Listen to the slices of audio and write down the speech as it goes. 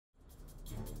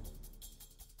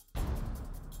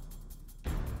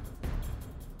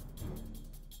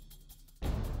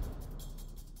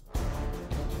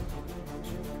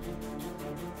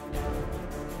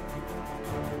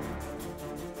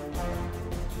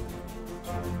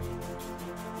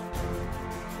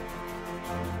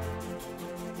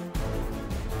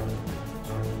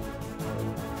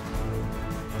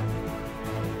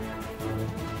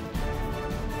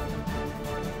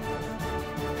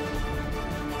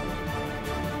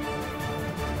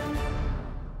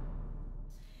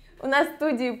нас в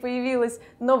студии появилась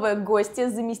новая гостья,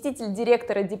 заместитель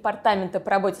директора департамента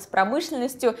по работе с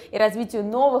промышленностью и развитию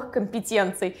новых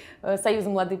компетенций Союза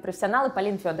 «Молодые, профессионалы»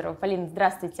 Полина Федорова. Полина,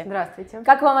 здравствуйте. Здравствуйте.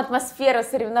 Как вам атмосфера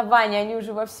соревнований? Они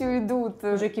уже вовсю идут.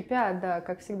 Уже кипят, да,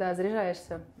 как всегда,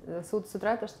 заряжаешься. С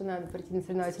утра то, что надо прийти на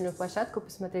соревновательную площадку,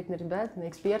 посмотреть на ребят, на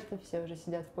экспертов, все уже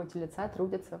сидят в поте лица,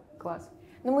 трудятся. Класс.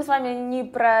 Но мы с вами не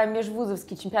про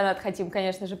межвузовский чемпионат хотим,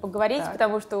 конечно же, поговорить,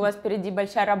 потому что у вас впереди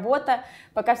большая работа.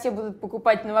 Пока все будут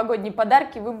покупать новогодние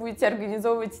подарки, вы будете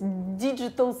организовывать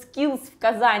Worldскиллс в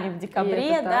Казани в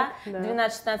декабре, да,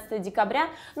 12-16 декабря.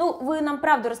 Ну, вы нам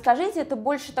правду расскажите, это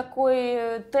больше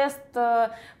такой тест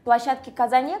площадки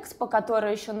Казань-Экспо,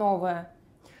 которая еще новая?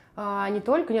 Не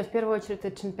только, нет, в первую очередь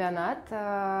это чемпионат,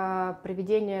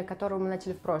 проведение которого мы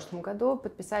начали в прошлом году.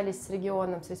 Подписались с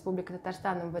регионом, с Республикой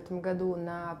Татарстаном в этом году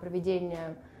на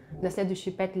проведение на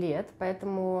следующие 5 лет.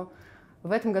 Поэтому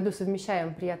в этом году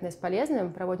совмещаем приятное с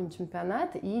полезным, проводим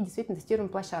чемпионат и действительно тестируем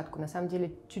площадку. На самом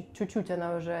деле чуть-чуть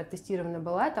она уже тестирована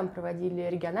была, там проводили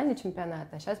региональный чемпионат,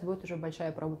 а сейчас будет уже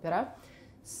большая проба пера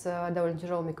с довольно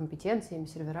тяжелыми компетенциями,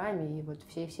 серверами и вот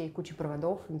всей кучей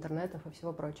проводов, интернетов и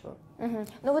всего прочего.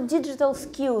 Ну вот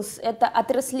Worldскиллс — это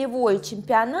отраслевой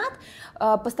чемпионат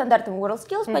по стандартам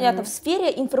Worldскиллс, понятно, в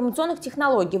сфере информационных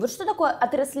технологий. Вот что такое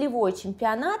отраслевой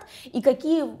чемпионат и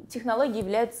какие технологии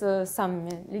являются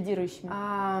самыми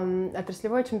лидирующими?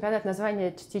 Отраслевой чемпионат,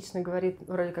 название частично говорит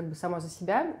вроде как бы само за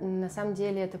себя. На самом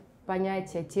деле это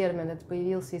понятие, термин, это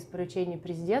появился из поручений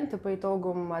президента по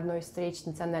итогам одной из встреч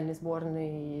национальной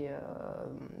сборной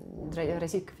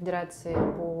Российской Федерации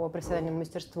по профессиональному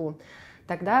мастерству.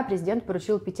 Тогда президент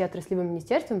поручил 5 отраслевым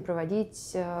министерствам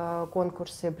проводить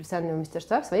конкурсы профессионального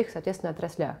мастерства в своих, соответственно,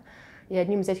 отраслях. И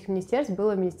одним из этих министерств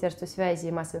было Министерство связи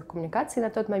и массовых коммуникаций на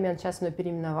тот момент. Сейчас оно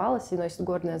переименовалось и носит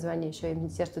гордое название еще и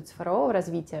Министерство цифрового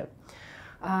развития.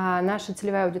 Наша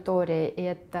целевая аудитория –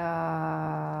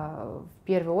 это в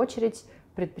первую очередь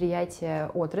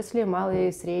предприятия отрасли,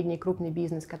 малый, средний, крупный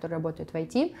бизнес, который работает в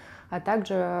IT, а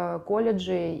также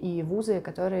колледжи и вузы,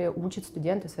 которые учат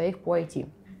студентов своих по IT.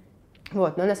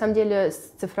 Вот. Но на самом деле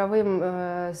с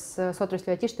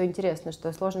отраслью IT, что интересно,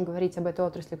 что сложно говорить об этой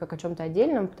отрасли как о чем-то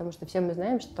отдельном, потому что все мы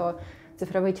знаем, что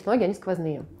цифровые технологии, они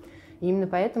сквозные. И именно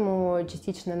поэтому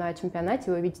частично на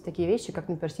чемпионате вы увидите такие вещи, как,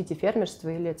 например, сити-фермерство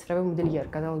или цифровой модельер.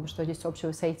 Казалось бы, что здесь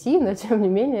общего с IT, но тем не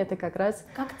менее это как раз...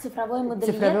 Как цифровой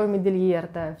модельер? Цифровой модельер,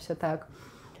 да, все так.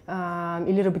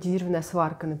 Или роботизированная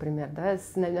сварка, например. Да.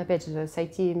 Опять же, с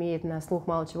IT имеет на слух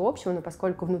мало чего общего, но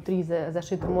поскольку внутри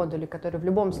зашиты модули, которые в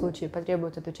любом случае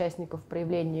потребуют от участников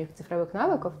проявления их цифровых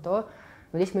навыков, то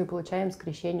здесь мы и получаем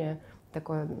скрещение,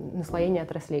 такое наслоение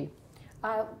отраслей.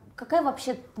 А какая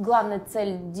вообще главная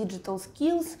цель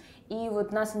Worldскиллс? И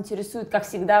вот нас интересует, как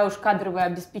всегда, уж кадровое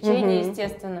обеспечение,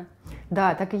 естественно.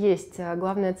 Да, так и есть.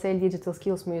 Главная цель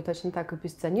Worldскиллс, мы ее точно так и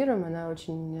позиционируем, она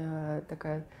очень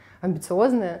такая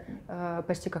амбициозная,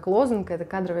 почти как лозунг, это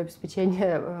кадровое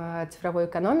обеспечение цифровой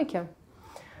экономики.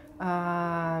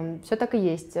 Все так и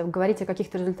есть. Говорить о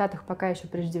каких-то результатах пока еще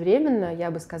преждевременно, я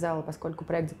бы сказала, поскольку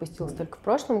проект запустился только в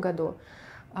прошлом году.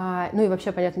 Ну и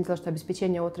вообще, понятное дело, что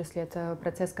обеспечение отрасли – это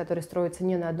процесс, который строится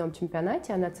не на одном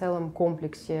чемпионате, а на целом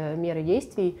комплексе мер и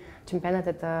действий. Чемпионат –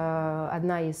 это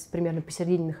одна из примерно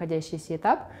посередине находящийся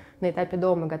этап. На этапе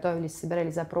до мы готовились, собирали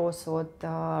запрос от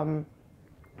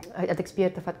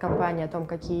экспертов, от компаний о том,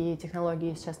 какие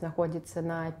технологии сейчас находятся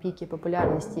на пике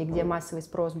популярности и где массовый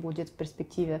спрос будет в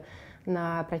перспективе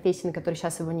на профессии, на которые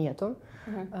сейчас его нету.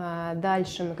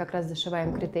 Дальше мы как раз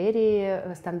зашиваем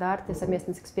критерии, стандарты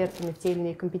совместно с экспертами в те или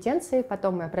иные компетенции,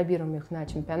 потом мы апробируем их на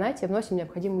чемпионате, вносим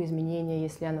необходимые изменения,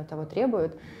 если оно того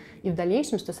требует. И в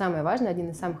дальнейшем, что самое важное, один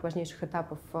из самых важнейших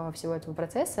этапов всего этого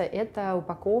процесса – это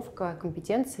упаковка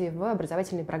компетенций в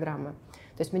образовательные программы.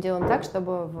 То есть мы делаем так,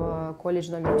 чтобы в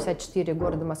колледже номер 54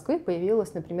 города Москвы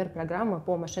появилась, например, программа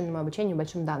по машинному обучению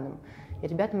большим данным. И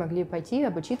ребята могли пойти,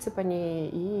 обучиться по ней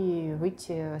и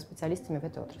выйти специалистами в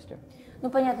этой отрасли.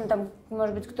 Ну, понятно, там,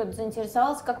 может быть, кто-то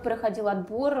заинтересовался, как проходил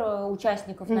отбор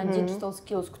участников на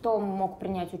Worldскиллс, кто мог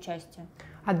принять участие?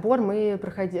 Отбор мы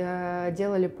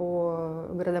делали по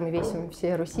городам и весям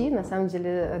всей Руси. На самом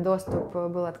деле доступ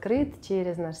был открыт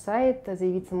через наш сайт,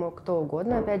 заявиться мог кто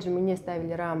угодно. Опять же, мы не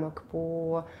ставили рамок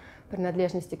по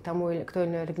принадлежности к той или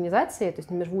иной организации. То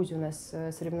есть на межвузе у нас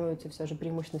соревнуются все же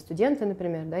преимущественно студенты,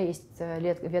 например. Да, есть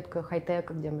ветка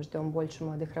хай-тека, где мы ждем больше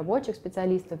молодых рабочих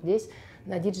специалистов. Здесь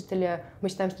на диджитале мы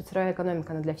считаем, что цифровая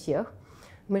экономика, она для всех.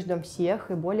 Мы ждем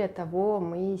всех, и более того,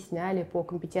 мы сняли по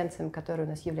компетенциям, которые у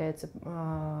нас являются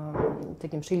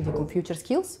таким шильдиком Future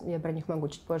Skills, я про них могу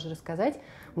чуть позже рассказать,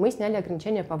 мы сняли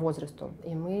ограничения по возрасту,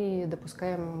 и мы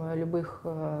допускаем любые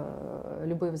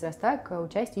возраста к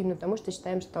участию именно потому, что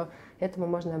считаем, что этому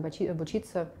можно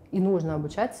обучиться и нужно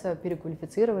обучаться,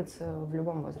 переквалифицироваться в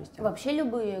любом возрасте. Вообще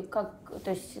любые?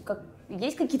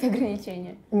 Есть какие-то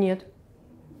ограничения? Нет.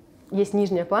 Есть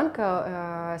нижняя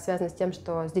планка, связанная с тем,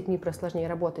 что с детьми просто сложнее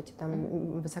работать,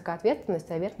 там высокая ответственность,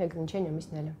 а верхние ограничения мы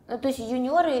сняли. Ну, то есть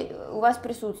юниоры у вас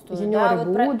присутствуют, юниоры да?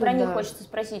 будут, Про них хочется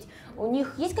спросить. У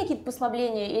них есть какие-то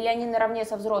послабления или они наравне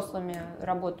со взрослыми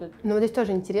работают? Ну, вот здесь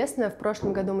тоже интересно. В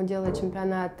прошлом году мы делали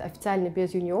чемпионат официально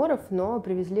без юниоров, но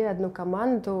привезли одну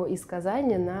команду из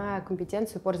Казани на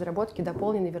компетенцию по разработке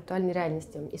дополненной виртуальной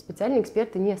реальности. И специальные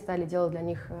эксперты не стали делать для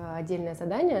них отдельное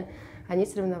задание. Они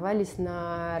соревновались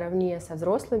наравне со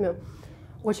взрослыми,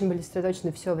 очень были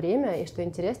сосредоточены все время, и, что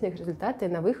интересно, их результаты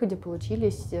на выходе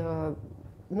получились,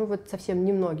 совсем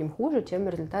немногим хуже, чем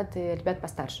результаты ребят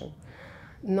постарше.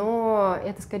 Но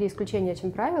это скорее исключение,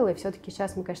 чем правило, и все-таки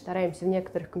сейчас мы, конечно, стараемся в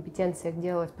некоторых компетенциях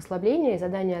делать послабления, и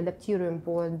задания адаптируем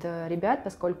под ребят,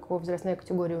 поскольку возрастная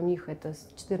категория у них это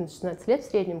с 14-16 лет в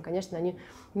среднем, конечно, они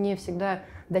не всегда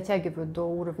дотягивают до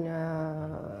уровня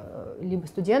либо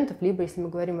студентов, либо, если мы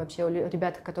говорим вообще о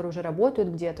ребятах, которые уже работают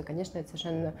где-то, конечно, это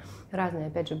совершенно разные,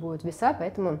 опять же, будут веса,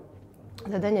 поэтому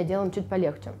задания делаем чуть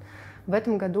полегче. В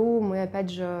этом году мы, опять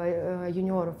же,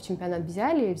 юниоров в чемпионат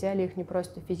взяли их не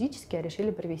просто физически, а решили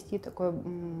провести такую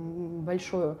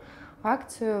большую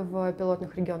акцию в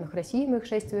пилотных регионах России. Мы их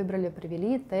 6 выбрали,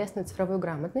 провели тест на цифровую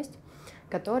грамотность,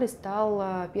 который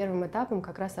стал первым этапом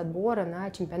как раз отбора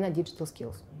на чемпионат Digital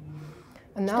Skills.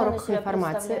 На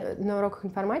уроках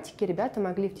информатики ребята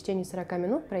могли в течение 40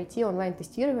 минут пройти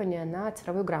онлайн-тестирование на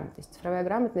цифровую грамотность. Цифровая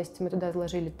грамотность, мы туда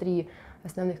заложили 3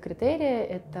 основных критерия.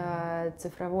 Это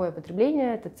цифровое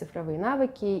потребление, это цифровые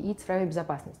навыки и цифровая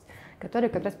безопасность, которые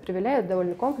как раз проверяют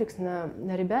довольно комплексно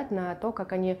на ребят, на то,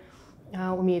 как они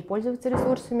умеют пользоваться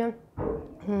ресурсами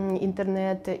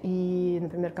интернет и,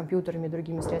 например, компьютерами,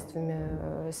 другими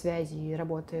средствами связи и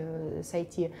работы с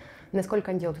IT,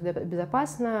 насколько они делают это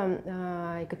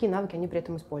безопасно и какие навыки они при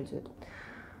этом используют.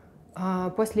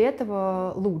 После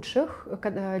этого лучших,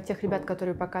 тех ребят,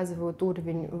 которые показывают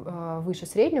уровень выше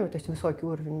среднего, то есть высокий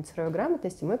уровень цифровой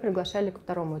грамотности, мы приглашали к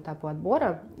второму этапу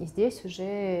отбора. И здесь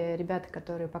уже ребята,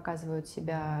 которые показывают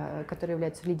себя, которые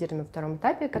являются лидерами во втором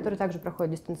этапе, которые также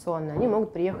проходят дистанционно, они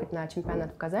могут приехать на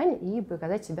чемпионат в Казань и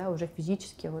показать себя уже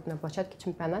физически вот на площадке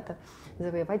чемпионата,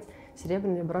 завоевать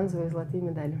серебряные, бронзовые и золотые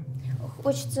медали.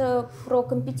 Хочется про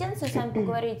компетенции с вами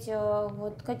поговорить.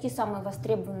 Вот какие самые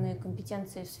востребованные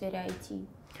компетенции в сфере IT?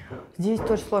 Здесь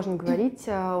тоже сложно говорить.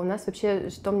 У нас вообще,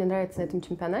 что мне нравится на этом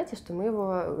чемпионате, что мы его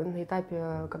на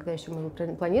этапе, когда еще мы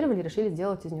его планировали, решили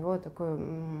сделать из него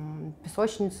такую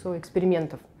песочницу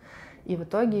экспериментов. И в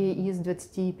итоге из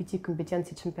 25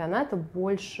 компетенций чемпионата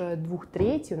больше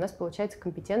 2/3 у нас получаются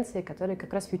компетенции, которые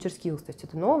как раз future skills. То есть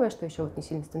это новое, что еще вот не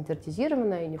сильно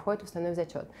стандартизировано и не входит в основной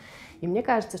зачет. И мне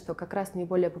кажется, что как раз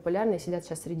наиболее популярные сидят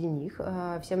сейчас среди них.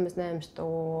 Все мы знаем,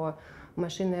 что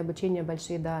машинное обучение,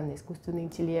 большие данные, искусственный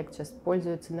интеллект сейчас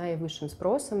пользуются наивысшим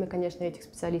спросом. И, конечно, этих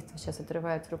специалистов сейчас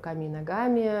отрывают руками и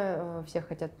ногами. Все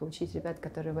хотят получить ребят,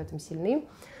 которые в этом сильны.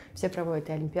 Все проводят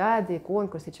и олимпиады, и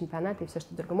конкурсы, и чемпионаты, и все,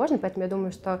 что только можно. Поэтому я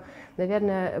думаю, что,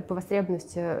 наверное, по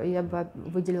востребованности я бы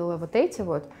выделила вот эти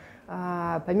вот.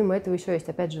 Помимо этого еще есть,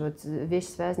 опять же, вот вещи,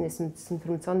 связанные с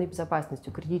информационной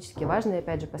безопасностью, критически важные,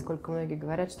 опять же, поскольку многие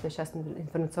говорят, что сейчас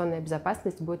информационная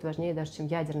безопасность будет важнее даже, чем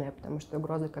ядерная, потому что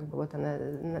угроза, как бы, вот она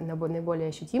наиболее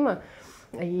ощутима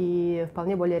и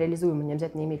вполне более реализуема. Не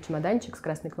обязательно иметь чемоданчик с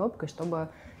красной кнопкой, чтобы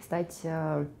стать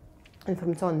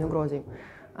информационной угрозой.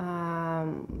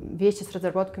 Вещи с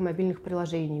разработкой мобильных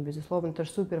приложений, безусловно,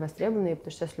 тоже супер востребованные,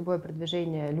 потому что сейчас любое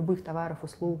продвижение любых товаров,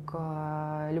 услуг,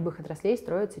 любых отраслей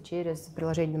строится через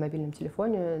приложение на мобильном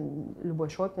телефоне, любой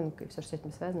шопинг и все, что с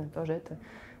этим связано, тоже это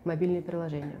мобильные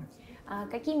приложения. А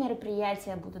какие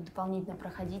мероприятия будут дополнительно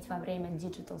проходить во время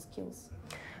Digital Skills?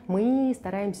 Мы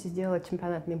стараемся сделать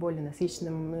чемпионат наиболее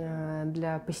насыщенным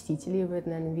для посетителей. Вы,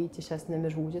 наверное, видите сейчас на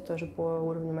межвузе тоже по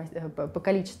уровню, по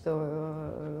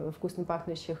количеству вкусно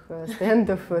пахнущих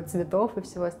стендов, цветов и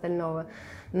всего остального.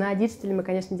 На диджитале мы,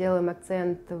 конечно, делаем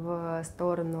акцент в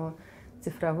сторону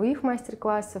цифровых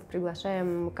мастер-классов,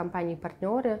 приглашаем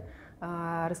компании-партнеры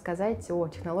рассказать о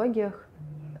технологиях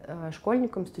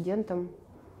школьникам, студентам,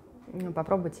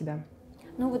 попробовать себя.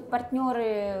 Ну вот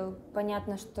партнеры,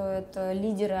 понятно, что это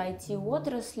лидеры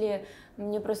IT-отрасли.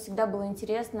 Мне просто всегда было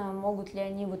интересно, могут ли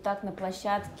они вот так на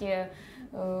площадке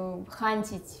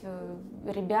хантить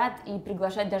ребят и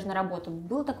приглашать даже на работу.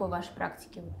 Было такое в вашей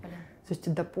практике, Полина?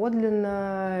 Слушайте,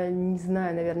 доподлинно, не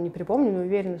знаю, наверное, не припомню, но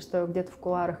уверена, что где-то в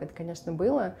кулуарах это, конечно,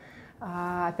 было.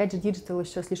 Опять же, диджитал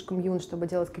еще слишком юн, чтобы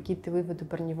делать какие-то выводы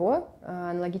про него.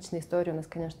 Аналогичные истории у нас,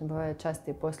 конечно, бывают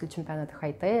часто и после чемпионата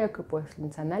хай-тек, и после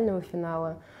национального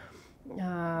финала,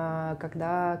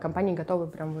 когда компании готовы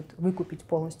прям вот выкупить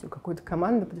полностью какую-то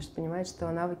команду, потому что понимают, что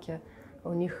навыки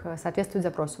у них соответствуют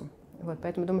запросам. Вот,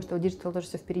 поэтому думаю, что у диджитала тоже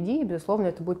все впереди, и, безусловно,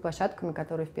 это будет площадка, на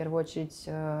которой в первую очередь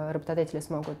работодатели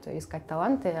смогут искать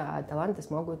таланты, а таланты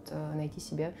смогут найти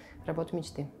себе работу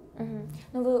мечты.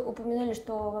 Ну, вы упомянули,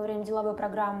 что во время деловой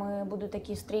программы будут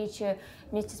такие встречи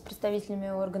вместе с представителями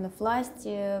органов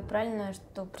власти, правильно,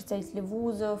 что представители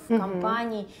вузов,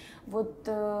 компаний. Вот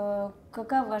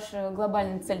какая ваша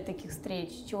глобальная цель таких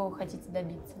встреч? Чего вы хотите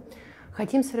добиться?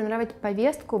 Хотим сформировать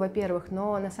повестку, во-первых,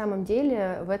 но на самом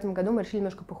деле в этом году мы решили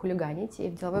немножко похулиганить, и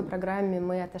в деловой программе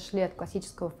мы отошли от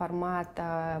классического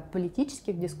формата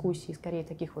политических дискуссий, скорее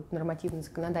таких вот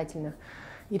нормативно-законодательных,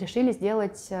 и решили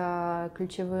сделать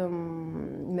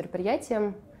ключевым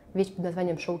мероприятием вещь под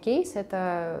названием «Шоукейс».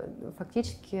 Это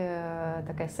фактически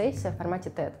такая сессия в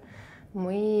формате TED.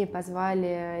 Мы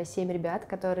позвали 7 ребят,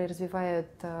 которые развивают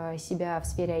себя в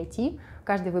сфере IT.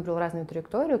 Каждый выбрал разную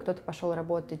траекторию. Кто-то пошел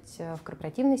работать в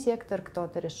корпоративный сектор,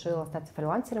 кто-то решил остаться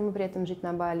фрилансером и при этом жить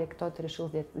на Бали, кто-то решил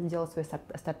делать свой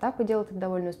стартап и делать это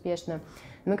довольно успешно.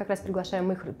 Мы как раз приглашаем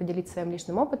их поделиться своим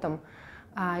личным опытом.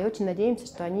 И очень надеемся,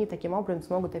 что они таким образом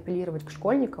смогут апеллировать к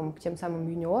школьникам, к тем самым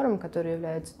юниорам, которые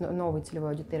являются новой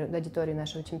целевой аудиторией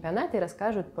нашего чемпионата, и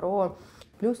расскажут про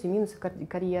плюсы и минусы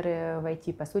карьеры в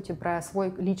IT, по сути, про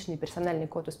свой личный персональный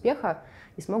код успеха,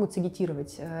 и смогут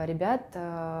сагитировать ребят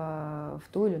в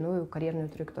ту или иную карьерную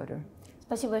траекторию.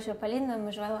 Спасибо большое, Полина.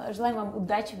 Мы желаем вам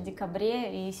удачи в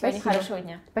декабре и сегодня хорошего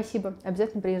дня. Спасибо.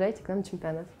 Обязательно приезжайте к нам на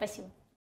чемпионат. Спасибо.